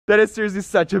That is seriously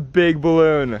such a big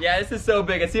balloon. Yeah, this is so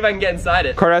big. Let's see if I can get inside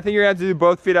it. Carter, I think you're gonna have to do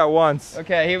both feet at once.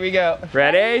 Okay, here we go.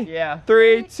 Ready? Yeah.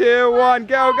 3, 2, 1,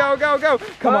 go, go, go, go.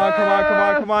 Come on, come on, come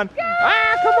on, come on.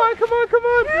 Ah, come on, come on, come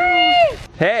on.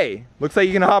 Hey, looks like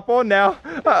you can hop on now.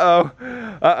 Uh-oh.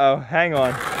 Uh-oh, hang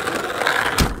on.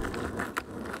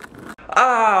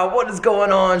 Ah, what is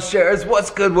going on, shares? What's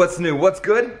good, what's new? What's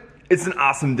good? It's an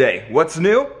awesome day. What's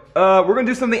new? We're gonna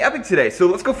do something epic today. So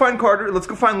let's go find Carter, let's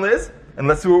go find Liz, and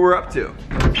let's see what we're up to.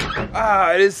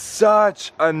 Ah, it is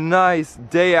such a nice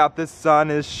day out. The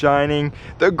sun is shining,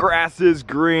 the grass is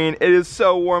green, it is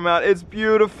so warm out, it's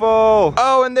beautiful.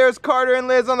 Oh, and there's Carter and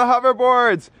Liz on the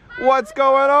hoverboards. What's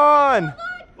going on?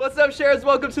 What's up, shares?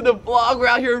 Welcome to the vlog. We're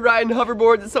out here riding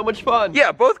hoverboards. It's so much fun.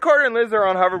 Yeah, both Carter and Liz are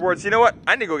on hoverboards. You know what?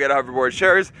 I need to go get a hoverboard,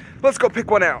 shares. Let's go pick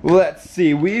one out. Let's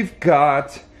see, we've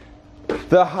got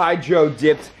the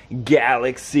hydro-dipped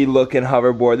galaxy looking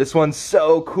hoverboard. This one's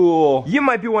so cool. You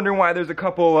might be wondering why there's a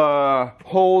couple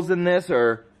holes in this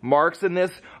or marks in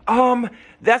this.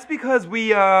 That's because we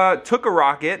took a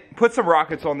rocket, put some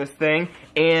rockets on this thing,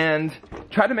 and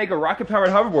tried to make a rocket-powered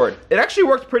hoverboard. It actually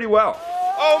worked pretty well.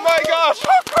 Oh my gosh!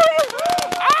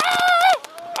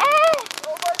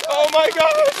 Oh my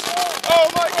gosh! Oh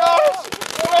my gosh!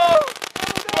 Whoa!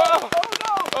 Whoa!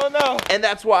 Oh no! And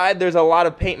that's why there's a lot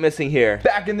of paint missing here.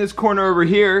 Back in this corner over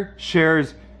here,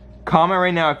 shares, comment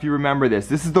right now if you remember this.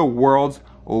 This is the world's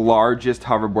largest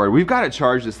hoverboard. We've got to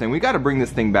charge this thing. We got to bring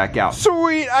this thing back out.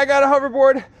 Sweet, I got a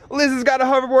hoverboard. Liz has got a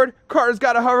hoverboard. Carter's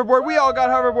got a hoverboard. We all got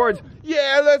hoverboards.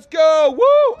 Yeah, let's go.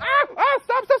 Woo!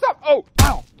 Stop, stop, stop. Oh,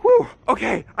 ow. Whew.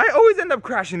 Okay, I always end up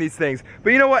crashing these things.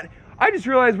 But you know what? I just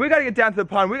realized we got to get down to the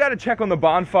pond. We got to check on the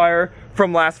bonfire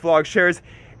from last vlog, shares.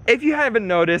 If you haven't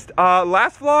noticed,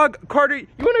 last vlog, Carter, you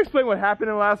want to explain what happened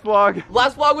in last vlog?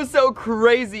 Last vlog was so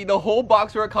crazy. The whole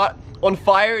box were caught on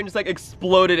fire and just like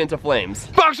exploded into flames.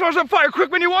 Box was on fire,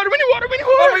 quick, we need water, we need water, we need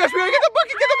water. Oh my gosh, we gotta get the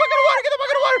bucket of water, get the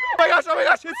bucket of water. Oh my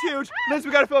gosh, it's huge. Liz,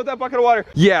 we gotta fill up that bucket of water.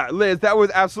 Yeah, Liz, that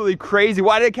was absolutely crazy.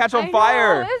 Why did it catch on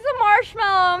fire? It was a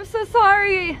marshmallow, I'm so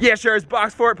sorry. Yeah, sure, it's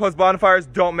box fort plus bonfires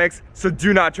don't mix, so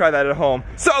do not try that at home.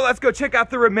 So let's go check out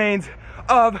the remains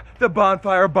of the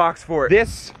bonfire box fort.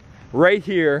 This right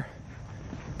here,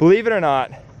 believe it or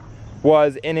not,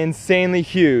 was an insanely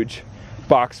huge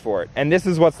box fort, and this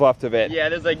is what's left of it. Yeah,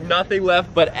 there's like nothing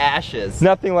left but ashes.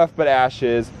 Nothing left but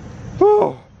ashes.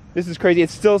 Whew, this is crazy. It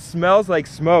still smells like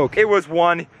smoke. It was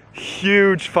one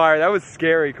huge fire. That was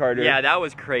scary, Carter. Yeah, that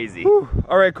was crazy. Whew.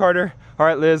 All right, Carter. All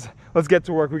right, Liz. Let's get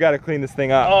to work. We got to clean this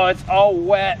thing up. Oh, it's all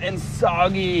wet and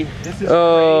soggy. This is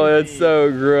crazy. It's so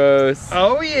gross.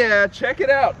 Oh yeah, check it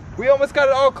out. We almost got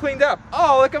it all cleaned up.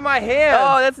 Oh, look at my hands.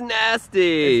 Oh, that's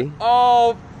nasty. It's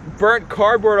all burnt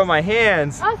cardboard on my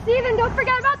hands. Oh, Steven, don't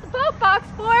forget about the boat box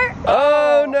fort.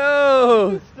 Oh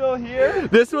no. It's still here?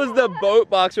 This was the boat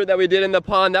box fort that we did in the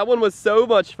pond. That one was so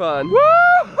much fun. Woo!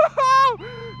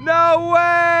 No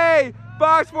way!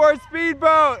 Box fort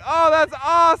speedboat. Oh, that's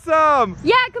awesome.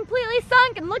 Yeah, completely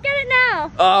sunk, and look at it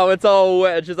now. Oh, it's all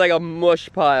wet. It's just like a mush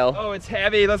pile. Oh, it's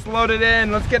heavy. Let's load it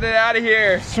in. Let's get it out of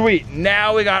here. Sweet.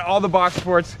 Now we got all the box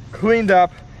forts cleaned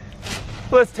up.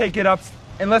 Let's take it up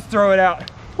and let's throw it out.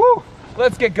 Woo!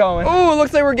 Let's get going. Oh, it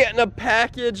looks like we're getting a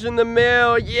package in the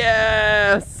mail.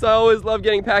 Yes! I always love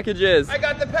getting packages. I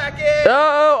got the package.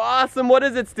 Oh, awesome. What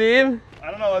is it, Steve? I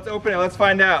don't know. Let's open it. Let's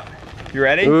find out. You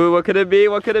ready? Ooh, what could it be?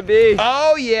 What could it be?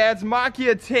 Oh yeah, it's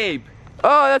Makia tape.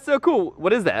 Oh, that's so cool.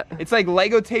 What is that? It's like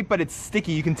Lego tape, but it's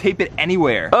sticky. You can tape it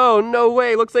anywhere. Oh, no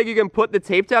way. Looks like you can put the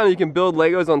tape down and you can build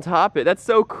Legos on top of it. That's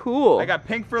so cool. I got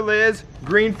pink for Liz,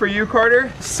 green for you,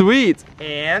 Carter. Sweet.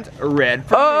 And red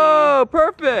for me. Oh,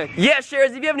 perfect. Yeah,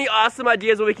 shares, if you have any awesome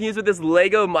ideas what we can use with this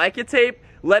Lego Mica tape,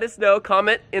 let us know.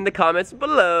 Comment in the comments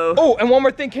below. Oh, and one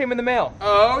more thing came in the mail.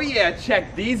 Oh yeah,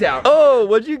 check these out. Oh,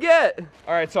 what'd you get?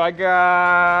 All right, so I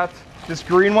got this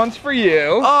green one's for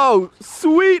you. Oh,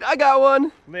 sweet, I got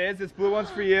one. Liz, this blue one's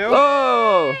for you.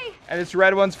 Oh. And this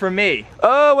red one's for me.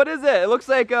 Oh, what is it? It looks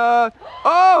like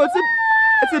oh,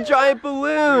 it's a giant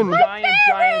balloon.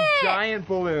 Giant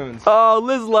balloons. Oh,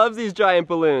 Liz loves these giant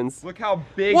balloons. Look how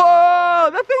big. Whoa,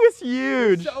 that thing is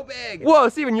huge. It's so big. Whoa,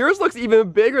 Steven, yours looks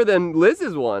even bigger than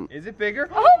Liz's one. Is it bigger?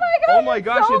 Oh my gosh. Oh my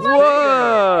gosh, so it's bigger.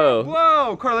 Whoa.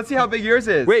 Whoa, Carl, let's see how big yours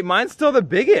is. Wait, mine's still the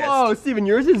biggest. Whoa, Steven,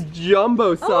 yours is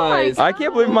jumbo size. I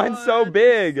can't believe mine's so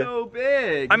big. So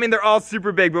big. I mean, they're all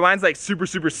super big, but mine's like super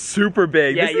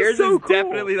big. Yeah, This yours so is cool.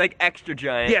 definitely like extra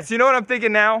giant. Yes, you know what I'm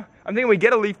thinking now? I'm thinking we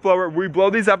get a leaf blower, we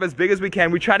blow these up as big as we can,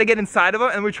 we try to get inside of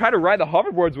them, and we try to ride the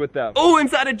hoverboards with them. Oh,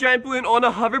 inside a giant balloon on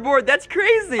a hoverboard? That's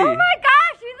crazy. Oh my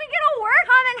gosh, you think it'll work?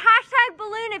 comment hashtag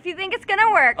balloon if you think it's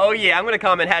gonna work. Oh yeah, I'm gonna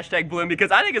comment hashtag balloon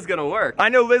because I think it's gonna work. I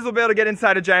know Liz will be able to get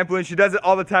inside a giant balloon. She does it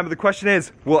all the time, but the question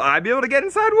is, will I be able to get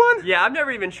inside one? Yeah, I've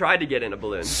never even tried to get in a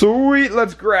balloon. Sweet,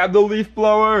 let's grab the leaf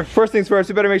blower. First things first,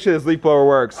 we better make sure this leaf blower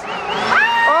works.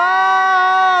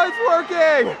 Oh, it's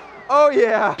working! Oh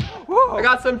yeah. Whoa. I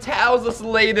got some towels, let's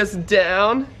lay this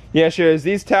down. Yeah, sure.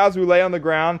 These towels we lay on the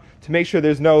ground to make sure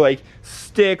there's no like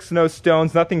sticks, no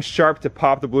stones, nothing sharp to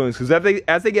pop the balloons. Because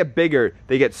as they get bigger,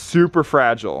 they get super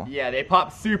fragile. Yeah, they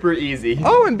pop super easy.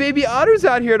 Oh, and baby Otter's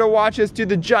out here to watch us do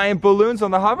the giant balloons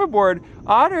on the hoverboard.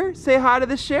 Otter, say hi to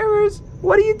the sharers.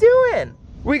 What are you doing?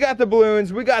 We got the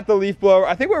balloons, we got the leaf blower.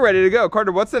 I think we're ready to go.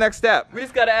 Carter, what's the next step? We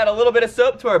just gotta add a little bit of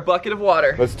soap to our bucket of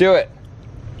water. Let's do it.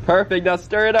 Perfect, now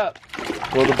stir it up.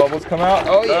 Will the bubbles come out?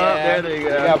 Oh yeah, there you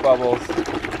go. We got bubbles.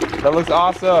 That looks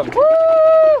awesome.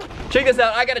 Woo! Check this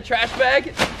out, I got a trash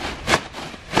bag.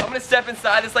 I'm gonna step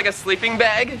inside this like a sleeping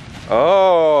bag.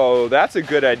 Oh, that's a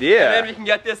good idea. And then we can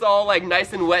get this all like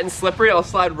nice and wet and slippery. I'll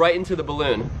slide right into the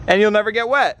balloon. And you'll never get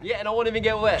wet. Yeah, and I won't even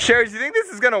get wet. Sherry, do you think this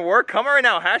is gonna work? Comment right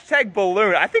now, hashtag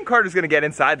balloon. I think Carter's gonna get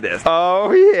inside this.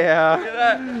 Oh yeah. Look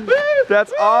at that.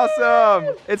 That's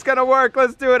awesome. It's gonna work,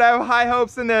 let's do it. I have high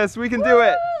hopes in this. We can do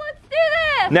it. Let's do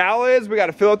this. Now Liz, we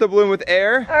gotta fill up the balloon with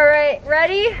air. All right,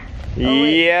 ready?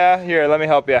 Yeah, here, let me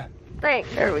help you.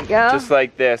 Thanks, there we go. Just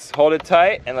like this. Hold it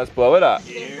tight and let's blow it up.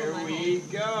 Here we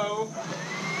go.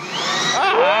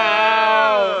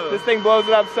 Wow! This thing blows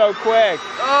it up so quick.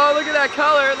 Oh, look at that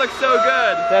color. It looks so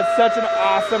good. That's such an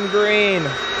awesome green.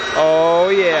 Oh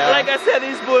yeah. Like I said,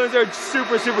 these balloons are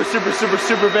super, super, super, super,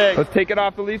 super big. Let's take it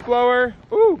off the leaf blower.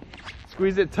 Ooh.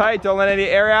 Squeeze it tight. Don't let any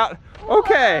air out.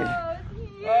 Okay.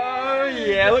 Oh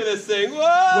yeah, look at this thing. Whoa!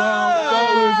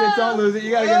 Whoa, don't lose it.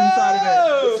 You gotta get inside of it.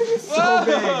 This thing is so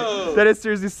big. That is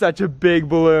seriously such a big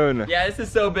balloon. Yeah, this is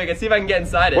so big. Let's see if I can get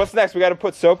inside it. What's next? We gotta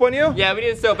put soap on you? Yeah, we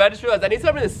need soap. I just realized I need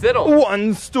something to sit on.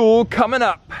 One stool coming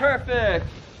up. Perfect.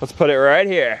 Let's put it right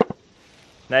here.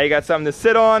 Now you got something to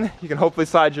sit on. You can hopefully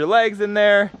slide your legs in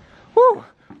there. Woo!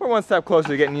 We're one step closer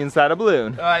to getting you inside a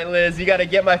balloon. All right, Liz, you gotta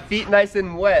get my feet nice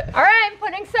and wet. All right, I'm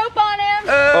putting soap on him.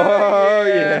 Oh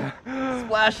yeah.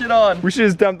 Splash it on. We should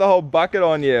just dump the whole bucket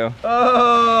on you.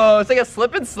 Oh, it's like a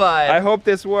slip and slide. I hope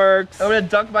this works. I'm gonna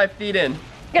dunk my feet in.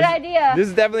 Good idea. This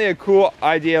is definitely a cool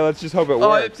idea. Let's just hope it works.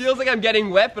 Oh, it feels like I'm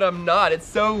getting wet, but I'm not. It's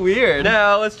so weird.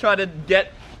 Now, let's try to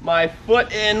get my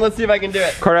foot in. Let's see if I can do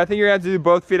it. Carter, I think you're gonna have to do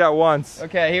both feet at once.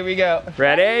 Okay, here we go.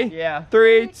 Ready? Yeah.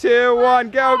 3, 2,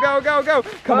 1, go, go, go, go.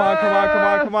 Come on, come on, come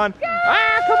on, come on.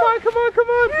 Ah, come on, come on, come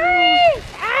on.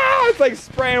 Ah, it's like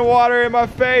spraying water in my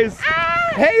face.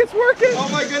 Hey, it's working. Oh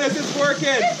my goodness, it's working.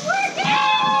 It's working.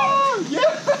 Oh,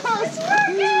 yes. It's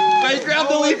working. Wait, grab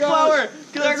the leaf blower.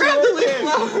 Can I grab the leaf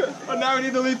blower? Oh, now we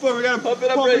need the leaf blower. We gotta Pump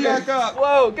it up pump right it here. back up.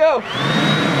 Whoa, go.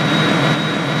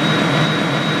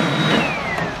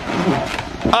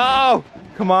 Oh,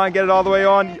 come on, get it all the way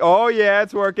on. Oh yeah,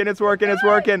 it's working, it's working, it's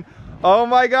working. Oh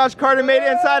my gosh, Carter made it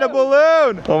inside a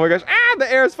balloon. Oh my gosh, ah, the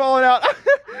air's falling out.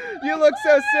 You look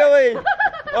so silly.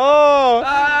 Oh.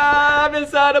 Ah, I'm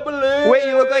inside a balloon. Wait,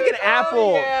 you look like an apple.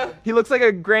 Oh, yeah. He looks like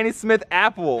a Granny Smith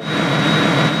apple.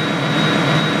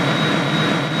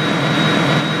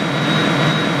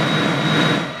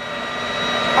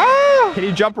 Can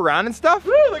you jump around and stuff?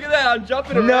 Woo, look at that, I'm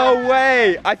jumping around. No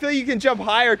way. I feel you can jump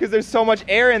higher because there's so much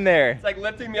air in there. It's like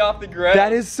lifting me off the ground.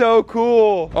 That is so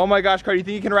cool. Oh my gosh, Carter, you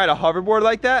think you can ride a hoverboard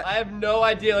like that? I have no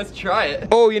idea, let's try it.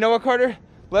 Oh, you know what, Carter?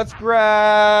 Let's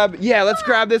grab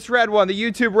this red one, the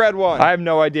YouTube red one. I have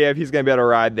no idea if he's gonna be able to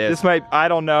ride this. This might, I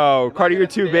don't know. Carter, you're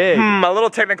too big. A little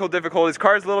technical difficulties.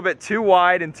 Carter's a little bit too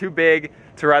wide and too big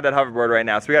to ride that hoverboard right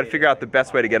now, so we gotta figure out the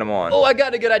best way to get him on. Oh, I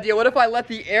got a good idea. What if I let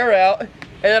the air out and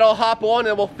then I'll hop on and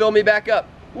it will fill me back up?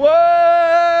 Whoa!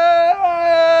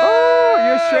 Oh,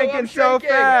 you're shrinking I'm so shrinking.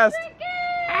 fast.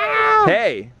 Ow.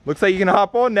 Hey, looks like you can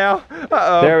hop on now.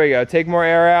 Uh-oh. There we go, take more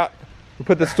air out. We'll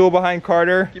put the stool behind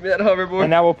Carter. Give me that hoverboard. And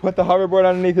now we'll put the hoverboard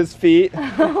underneath his feet.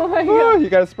 Oh my Oh, god. you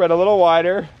gotta spread a little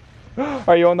wider.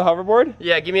 Are you on the hoverboard?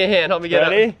 Yeah, give me a hand. Help me get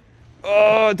Ready? up.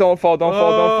 Oh, don't fall, don't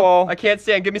fall, don't fall. I can't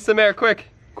stand. Give me some air, quick.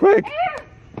 Quick.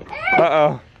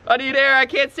 Uh-oh. I need air. I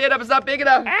can't stand up. It's not big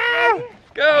enough. Ah!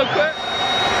 Go, quick.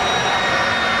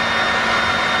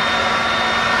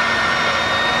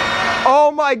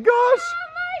 Oh my gosh. Oh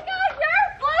my god, you're a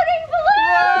floating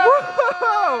balloon!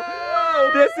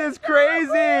 Whoa. This is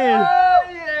crazy. Oh,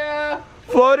 yeah.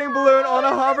 Floating balloon on a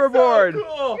hoverboard. So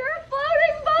cool. You're a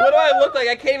floating bubble! What do I look like?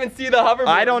 I can't even see the hoverboard.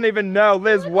 I don't even know.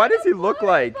 Liz, what does he look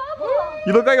like? Bubble.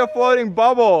 You look like a floating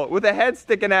bubble with a head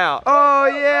sticking out. Oh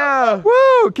yeah.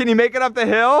 Woo! Can you make it up the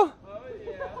hill? Oh,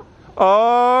 yeah.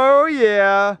 Oh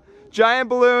yeah. Giant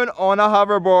balloon on a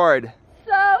hoverboard.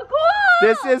 So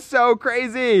This is so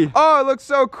crazy. Oh, it looks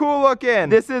so cool looking.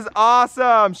 This is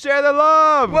awesome. Share the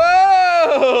love.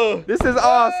 Whoa! This is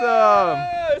awesome.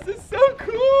 Whoa, this is so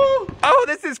cool. Oh,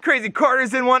 this is crazy.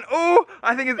 Carter's in one. Oh,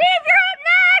 I think it's... Steve, you're up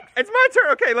next! It's my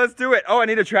turn. Okay, let's do it. Oh, I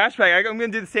need a trash bag. I'm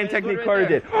gonna do the same technique right Carter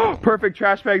did. Perfect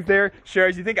trash bags there.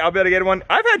 Sherry, do you think I'll be able to get one?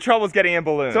 I've had troubles getting in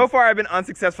balloons. So far, I've been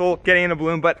unsuccessful getting in a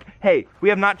balloon, but hey, we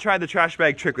have not tried the trash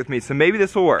bag trick with me, so maybe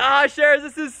this will work. Ah, Sherry,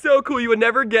 this is so cool. You would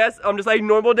never guess. I'm just like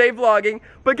normal day vlogging,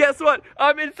 but guess what?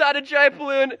 I'm inside a giant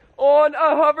balloon on a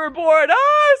hoverboard.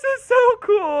 Ah, this is so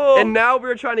cool. And now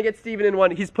we're trying to get Steven in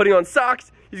one. He's putting on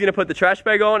socks. He's gonna put the trash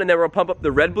bag on, and then we'll pump up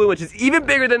the red balloon, which is even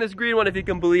bigger than this green one, if you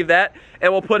can believe that.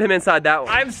 And we'll put him inside that one.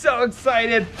 I'm so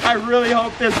excited. I really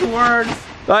hope this works.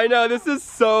 I know, this is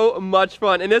so much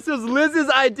fun. And this was Liz's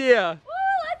idea. Woo,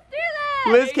 let's do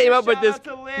this! Liz came up with this. Shout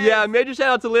out to Liz. Yeah, major shout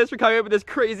out to Liz for coming up with this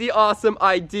crazy, awesome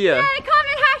idea. Yeah,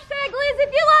 comment hashtag Liz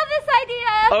if you love this idea.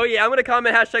 Oh yeah, I'm gonna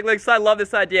comment hashtag Liz, I love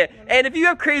this idea. And if you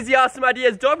have crazy, awesome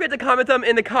ideas, don't forget to comment them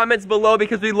in the comments below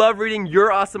because we love reading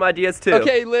your awesome ideas too.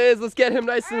 Okay, Liz, let's get him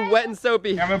nice and wet and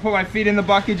soapy. I'm gonna put my feet in the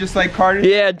bucket just like Carter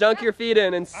did. Yeah, dunk your feet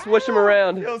in and swish them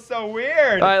around. It feels so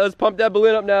weird. All right, let's pump that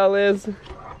balloon up now, Liz. All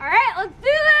right, let's do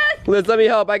this. Liz, let me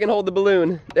help. I can hold the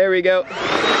balloon. There we go.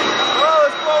 Oh,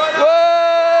 it's blowing up.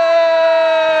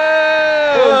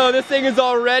 Whoa! Whoa, this thing is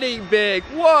already big.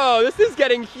 Whoa, this is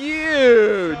getting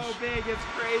huge. So big, it's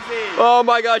crazy. Oh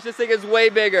my gosh, this thing is way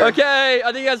bigger. Okay,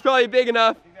 I think that's probably big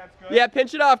enough. Think that's good? Yeah,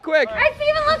 pinch it off, quick. All right,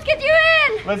 Steven, let's get you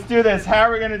in. Let's do this. How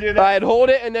are we gonna do this? All right, hold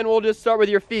it, and then we'll just start with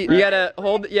your feet. You gotta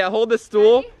hold, yeah, hold the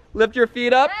stool. Lift your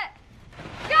feet up.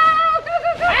 Go, go,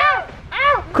 go, go. Ow,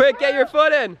 ow. Quick, get your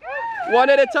foot in. One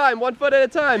at a time, 1 foot at a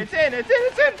time. It's in, it's in,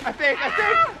 it's in. I think.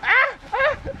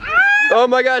 Oh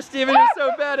my gosh, Steven, you're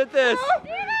so bad at this.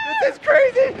 This is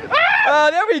crazy. Oh,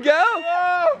 there we go.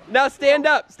 Whoa. Now stand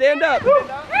up, stand up.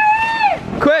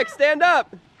 Quick, stand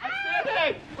up.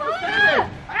 Hold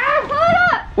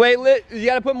up. Wait, you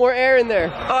gotta put more air in there.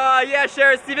 Yeah,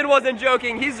 Sheriff, Steven wasn't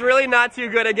joking. He's really not too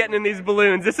good at getting in these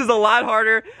balloons. This is a lot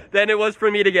harder than it was for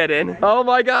me to get in. Oh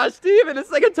my gosh, Steven,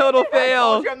 it's like a total I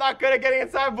fail. told you I'm not good at getting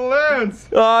inside balloons.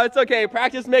 Oh, it's okay.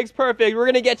 Practice makes perfect. We're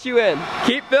gonna get you in.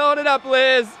 Keep filling it up,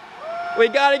 Liz. We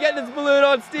gotta get this balloon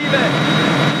on Steven.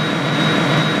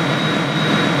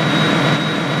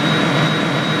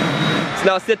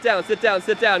 Now sit down, sit down,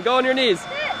 sit down. Go on your knees.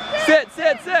 Sit,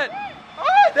 sit, sit.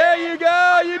 Oh, there you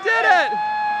go. You did it.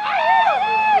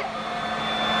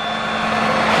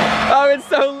 Oh, it's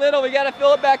so little. We gotta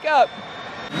fill it back up.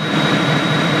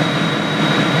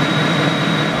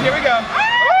 Here we go.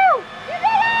 Woo! You did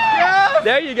it! Yes.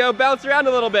 There you go. Bounce around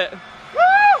a little bit.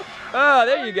 Woo! Oh,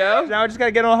 there you go. Now we just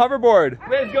gotta get on a hoverboard.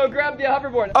 Liz, go grab the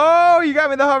hoverboard. Oh, you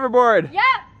got me the hoverboard. Yep.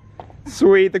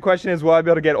 Sweet. The question is, will I be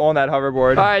able to get on that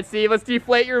hoverboard? All right, Steve, let's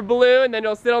deflate your balloon, then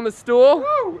you'll sit on the stool.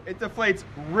 Woo! It deflates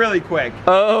really quick.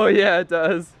 Oh, yeah, it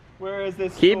does. Where is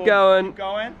this? Keep stool? going. Keep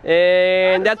going.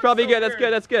 And This that's probably looks so good. That's weird.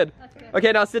 good. That's good. That's good.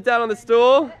 Okay, now sit down on the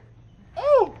stool.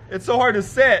 Oh, it's so hard to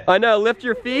sit. I know. Lift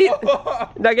your feet.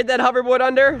 Now get that hoverboard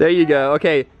under. There you go.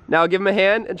 Okay, now give him a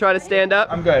hand and try to stand up.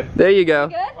 I'm good. There you go.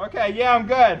 Good? Okay, yeah, I'm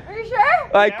good. Are you sure? All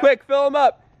right, Yeah. quick, fill him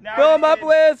up. Now Fill I him up, see it.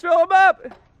 Liz. Fill him up.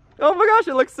 Oh my gosh,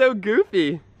 it looks so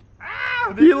goofy.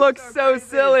 Ow, this You is look so crazy.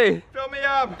 silly. Fill me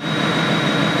up.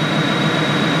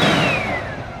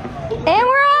 And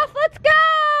we're off. Let's go.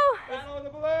 Battle of the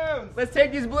balloons. Let's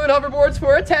take these balloon hoverboards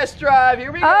for a test drive.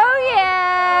 Here we go. Oh,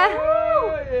 yeah.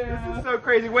 Oh, yeah. This is so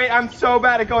crazy. Wait, I'm so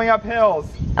bad at going up hills.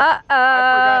 Uh-oh. I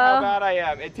forgot how bad I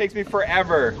am. It takes me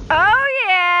forever. Oh,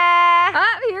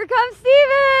 yeah. Here comes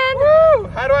Steven. Woo!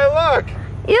 How do I look?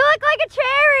 You look like a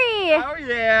cherry. Oh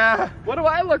yeah. What do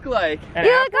I look like? An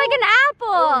You apple? look like an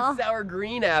Oh, apple. sour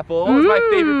green apple. It's my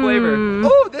favorite flavor.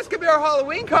 Ooh, this could be our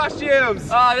Halloween costumes.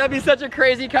 Oh, that'd be such a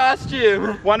crazy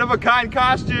costume. One of a kind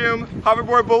costume,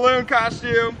 hoverboard balloon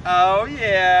costume. Oh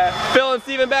yeah. Filling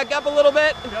Steven back up a little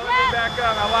bit. Filling me back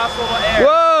up. I lost a little air.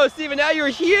 Whoa, Steven, now you're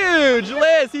huge.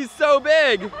 Liz, he's so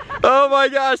big. Oh my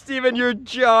gosh, Steven, you're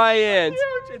giant.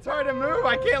 Huge. It's hard to move.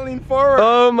 I can't lean forward.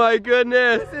 Oh my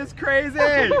goodness. This is crazy.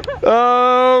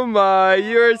 Oh my,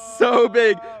 you're so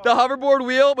big. The hoverboard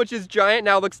wheel, which is giant,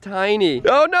 now looks tiny.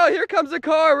 Oh no, here comes a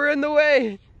car. We're in the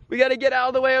way. We gotta get out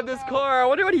of the way of this car. I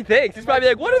wonder what he thinks. He's probably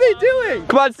like, what are they doing?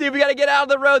 Come on, Steve, we gotta get out of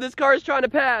the road. This car is trying to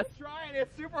pass. Trying.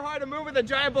 It's super hard to move with a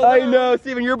giant balloon. I know,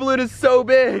 Steven, your balloon is so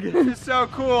big. This is so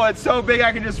cool. It's so big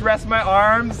I can just rest my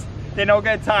arms. They don't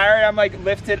get tired. I'm like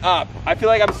lifted up. I feel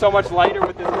like I'm so much lighter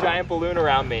with this giant balloon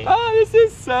around me. Oh, this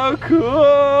is so cool.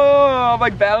 I'm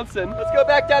like bouncing. Let's go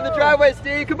back down the driveway,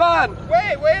 Steve. Come on.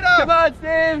 Wait up. Come on,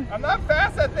 Steve. I'm not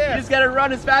fast at this. You just gotta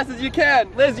run as fast as you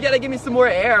can. Liz, you gotta give me some more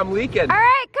air. I'm leaking. All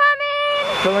right, coming.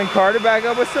 Filling Carter back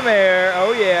up with some air.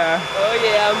 Oh yeah. Oh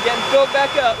yeah, I'm getting filled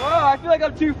back up. Whoa, I feel like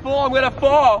I'm too full. I'm gonna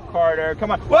fall. Carter, come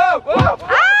on. Whoa, whoa.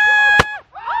 Ah!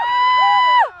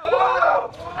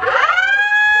 Whoa.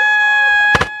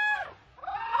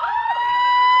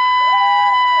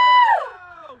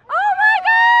 Oh my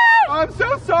God! I'm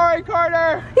so sorry,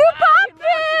 Carter. You popped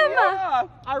him!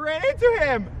 I ran into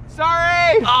him.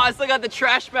 Sorry. Oh, I still got the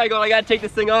trash bag on. I gotta take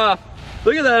this thing off.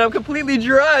 Look at that, I'm completely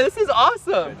dry. This is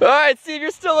awesome. All right, Steve,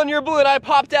 you're still on your balloon. I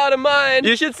popped out of mine.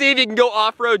 You should see if you can go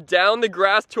off-road down the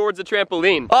grass towards the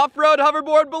trampoline. Off-road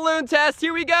hoverboard balloon test,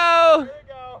 here we go. Here we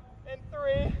go. In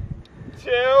 3,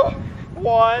 2,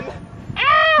 1.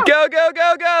 Go, go,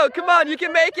 go, go. Come on, you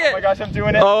can make Oh my it. gosh, I'm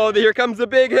doing it. Oh, here comes the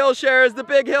big hill, Shares. The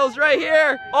big hill's right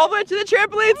here. All the way to the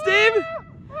trampoline, Steve.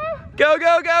 Go,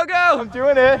 go, go, go. I'm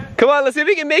doing it. Come on, let's see if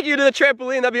we can make you to the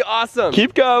trampoline. That'd be awesome.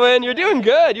 Keep going. You're doing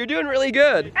good. You're doing really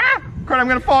good. Carter, I'm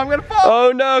gonna fall. I'm gonna fall.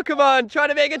 Oh no, come on. Try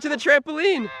to make it to the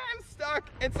trampoline. I'm stuck.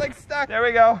 It's like stuck. There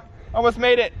we go. Almost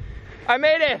made it. I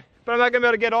made it, but I'm not gonna be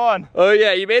able to get on. Oh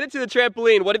yeah, you made it to the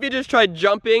trampoline. What if you just tried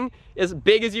jumping as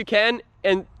big as you can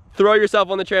and throw yourself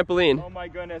on the trampoline? Oh my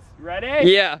goodness. Ready?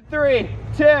 Yeah. 3,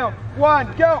 2,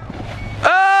 1, go.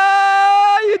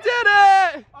 Oh, you did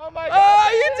it! Oh my God. Oh,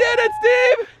 you did it,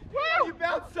 Steve! Wow, you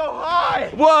bounced so high.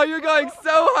 Whoa, you're going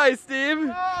so high, Steve.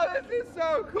 Oh, this is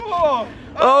so cool.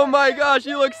 Oh my gosh,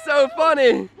 you look so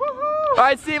funny. Woohoo. All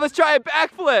right, Steve, let's try a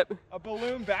backflip. A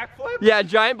balloon backflip? Yeah,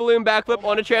 giant balloon backflip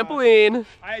on a trampoline.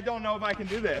 I don't know if I can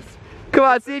do this. Come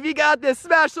on, Steve, you got this.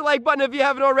 Smash the like button if you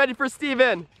haven't already for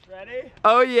Steven. Ready?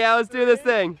 Oh yeah, let's do this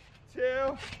thing.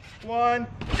 2, 1,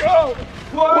 go.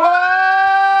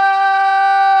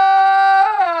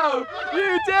 Whoa!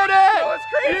 You did it! That was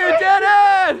crazy. You did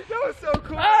it! That was so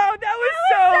cool. Oh, that was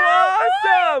so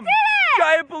awesome!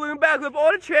 Giant balloon backflip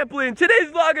on a trampoline. Today's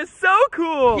vlog is so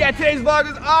cool. Yeah, today's vlog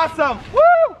is awesome.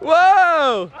 Woo!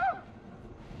 Whoa!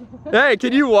 Hey,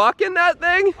 can you walk in that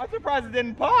thing? I'm surprised it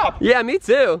didn't pop. Yeah, me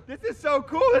too. This is so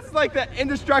cool. This is like the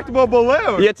indestructible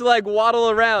balloon. You have to like waddle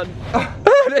around.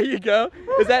 There you go.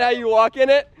 Is that how you walk in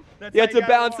it? That's You how have to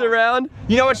gotta bounce walk. around?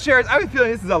 You know what, Sharers? I have a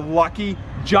feeling this is a lucky,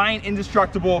 giant,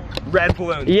 indestructible red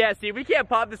balloon. Yeah, see, we can't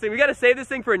pop this thing. We gotta save this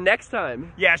thing for next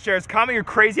time. Yeah, Sharers, comment your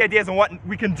crazy ideas on what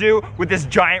we can do with this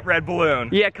giant red balloon.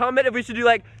 Yeah, comment if we should do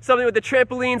like something with the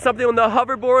trampoline, something on the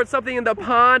hoverboard, something in the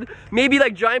pond, maybe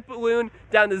like giant balloon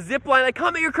down the zip line. Like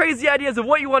comment your crazy ideas of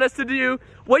what you want us to do,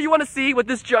 what you want to see with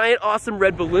this giant awesome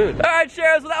red balloon. All right,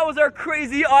 Sharers, well that was our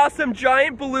crazy awesome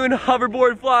giant balloon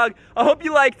hoverboard vlog. I hope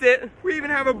you liked it. We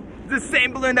even have the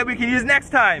same balloon that we can use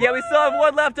next time. Yeah, we still have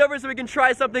one left over so we can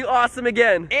try something awesome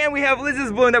again. And we have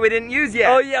Liz's balloon that we didn't use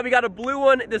yet. Oh yeah, we got a blue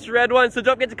one, this red one, so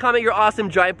don't forget to comment your awesome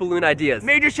giant balloon ideas.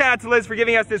 Major shout out to Liz for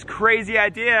giving us this crazy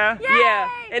idea. Yay! Yeah,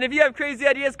 and if you have crazy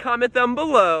ideas, comment them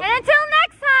below. And until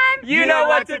next time, You know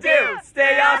what to do.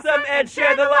 Stay awesome and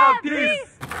share the love.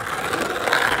 Peace.